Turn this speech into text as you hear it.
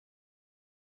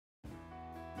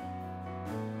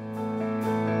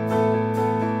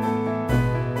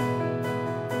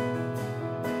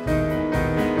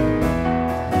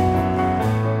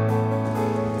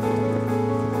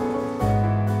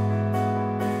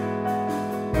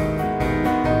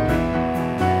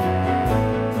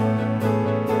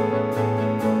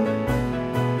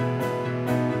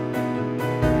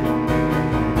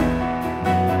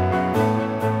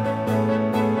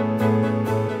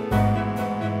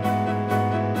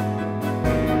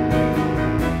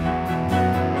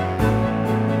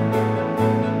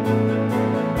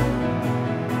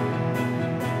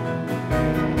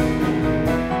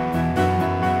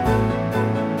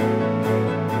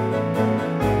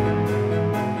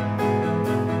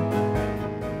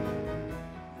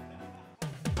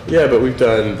Yeah, but we've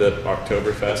done the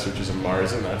Oktoberfest, which is a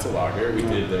Marzen, that's a lager. We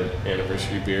did the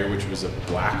anniversary beer, which was a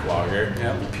black lager,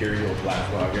 Imperial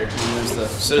black lager. And there's the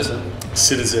Citizen.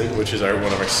 Citizen, which is one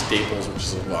of our staples, which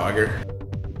is a lager.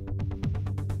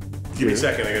 Give me a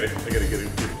second, I gotta get it.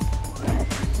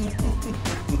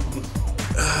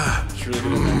 It's really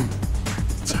good.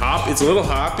 It's a little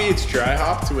hoppy. It's dry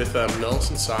hopped with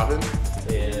Nelson Sauvin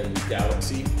and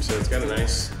Galaxy, so it's got a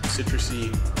nice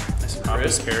citrusy,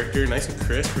 crisp character, nice and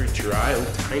crisp, very dry, a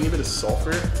tiny bit of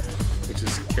sulfur, which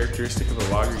is characteristic of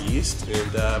a lager yeast,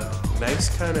 and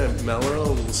nice kind of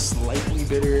mellow, slightly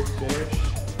bitter finish.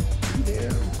 Pretty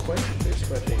damn quenching, fierce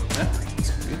quenching.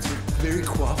 It's very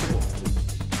quaffable.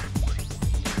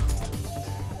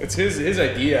 It's his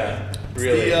idea.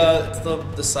 Really? It's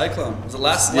the cyclone. It was the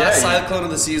last cyclone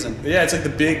of the season. Yeah, it's like the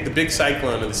big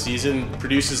cyclone of the season.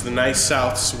 Produces the nice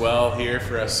south swell here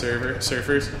for us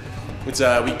surfers. It's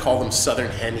we call them Southern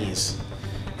Hemis,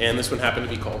 and this one happened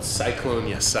to be called Cyclone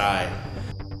Yasai.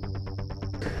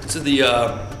 This is the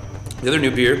other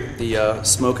new beer, the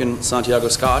Smokin Santiago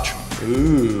Scotch.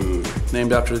 Ooh,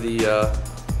 named after the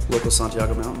local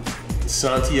Santiago mountain.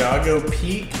 Santiago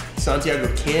Peak,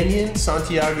 Santiago Canyon,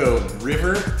 Santiago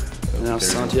River. Now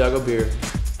Santiago beer.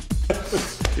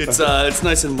 It's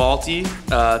nice and malty.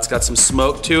 It's got some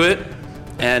smoke to it,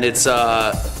 and it's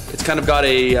kind of got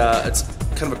it's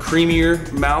kind of a creamier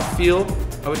mouthfeel,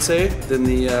 I would say, than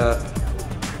the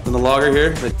lager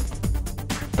here.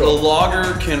 The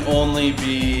lager can only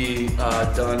be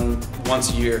done once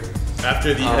a year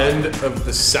after the end of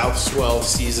the South Swell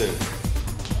season.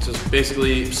 So it's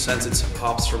basically, since it's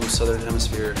hops from the Southern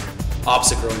Hemisphere,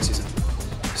 opposite growing season.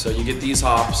 So you get these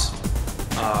hops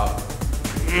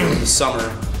in the summer,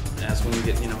 and that's when you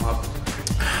get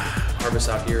harvest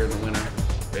out here in the winter,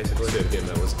 basically. Again,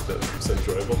 that was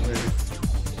enjoyable.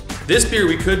 This beer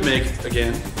we could make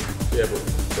again. Yeah,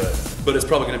 but it's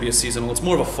probably going to be a seasonal. It's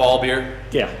more of a fall beer.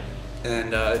 Yeah.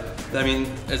 And I mean,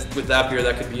 with that beer,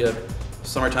 that could be a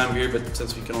summertime beer, but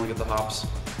since we can only get the hops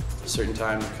a certain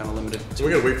time, we're kind of limited. So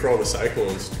we gotta wait for all the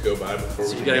cyclones to go by before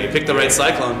you gotta pick the right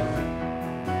cyclone.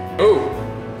 Oh!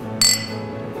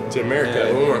 To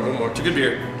America. One more. It's a good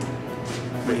beer.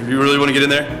 You really want to get in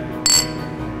there?